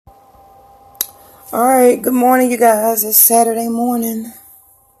All right, good morning, you guys. It's Saturday morning.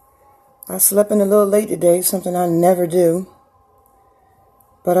 I slept in a little late today, something I never do,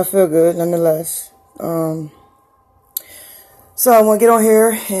 but I feel good nonetheless. So I want to get on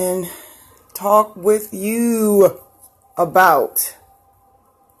here and talk with you about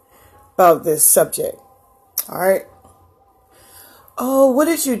this subject. All right. Oh, what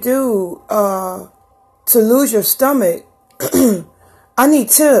did you do to lose your stomach? I need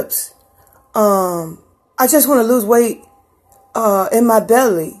tips. I just want to lose weight in my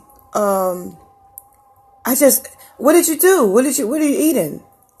belly. What did you do? What are you eating?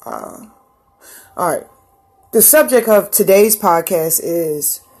 All right. The subject of today's podcast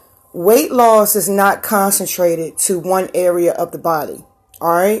is weight loss is not concentrated to one area of the body.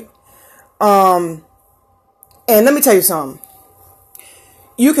 All right. And let me tell you something.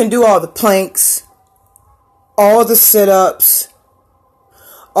 You can do all the planks, all the sit-ups,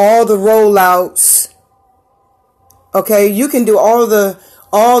 all the rollouts. Okay, you can do all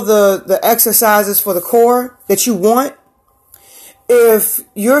the exercises for the core that you want. If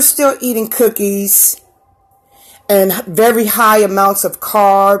you're still eating cookies and very high amounts of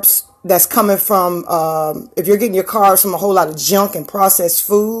carbs that's coming from, if you're getting your carbs from a whole lot of junk and processed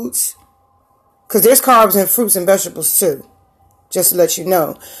foods, because there's carbs in fruits and vegetables too, just to let you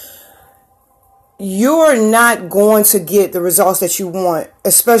know, you're not going to get the results that you want,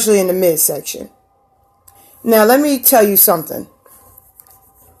 especially in the midsection. Now, let me tell you something.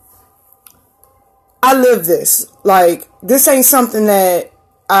 I live this. Like, this ain't something that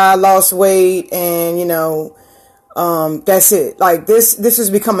I lost weight and, that's it. Like, this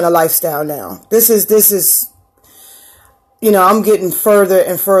is becoming a lifestyle now. This is, I'm getting further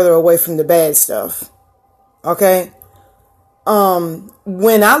and further away from the bad stuff. Okay?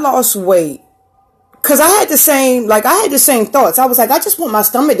 When I lost weight, because I had the same thoughts. I was like, I just want my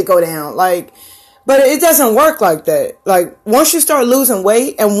stomach to go down. But it doesn't work like that. Like, once you start losing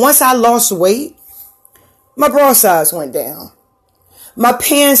weight, and once I lost weight, my bra size went down. My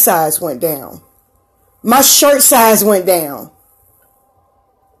pant size went down. My shirt size went down.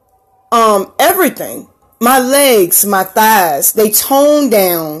 Everything. My legs, my thighs, they toned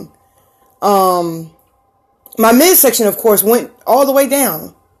down. My midsection, of course, went all the way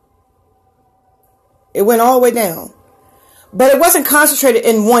down. It went all the way down. But it wasn't concentrated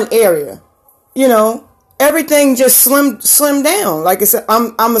in one area. Everything just slimmed down. Like I said,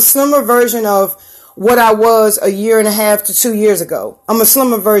 I'm a slimmer version of what I was a year and a half to 2 years ago. I'm a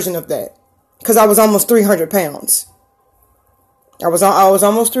slimmer version of that. Because I was almost 300 pounds. I was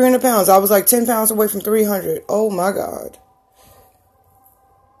almost 300 pounds. I was like 10 pounds away from 300. Oh my God.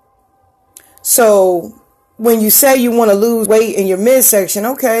 So when you say you want to lose weight in your midsection,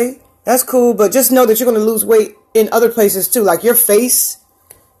 okay, that's cool. But just know that you're going to lose weight in other places too. Like your face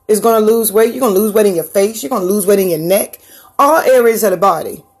is going to lose weight. You're going to lose weight in your face. You're going to lose weight in your neck. All areas of the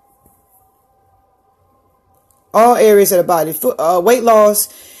body. All areas of the body. Weight loss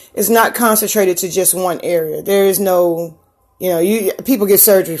is not concentrated to just one area. There is no, people get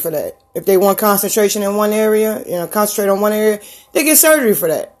surgery for that. If they want concentration in one area, concentrate on one area, they get surgery for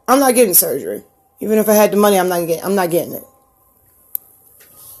that. I'm not getting surgery. Even if I had the money, I'm not getting it.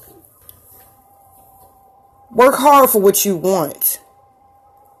 Work hard for what you want.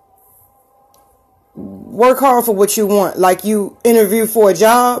 Work hard for what you want. Like you interview for a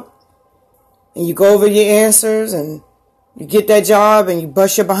job and you go over your answers and you get that job and you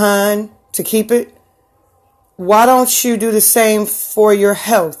bust your behind to keep it. Why don't you do the same for your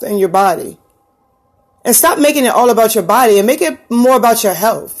health and your body? And stop making it all about your body and make it more about your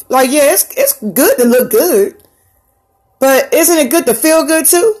health. Like, yeah, it's good to look good, but isn't it good to feel good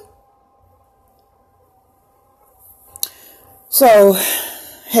too? So,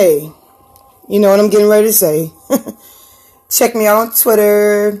 hey, you know what I'm getting ready to say. Check me out on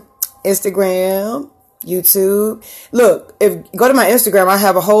Twitter, Instagram, YouTube. Look, go to my Instagram, I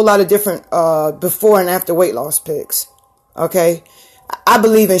have a whole lot of different before and after weight loss pics. Okay? I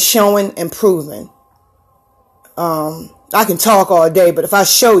believe in showing and proving. I can talk all day, but if I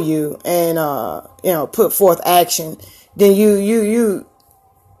show you and put forth action, then you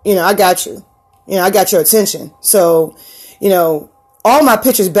I got you. I got your attention. So, all my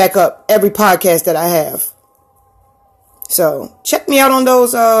pictures back up every podcast that I have. So check me out on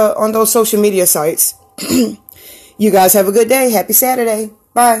those social media sites. You guys have a good day. Happy Saturday.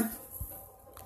 Bye.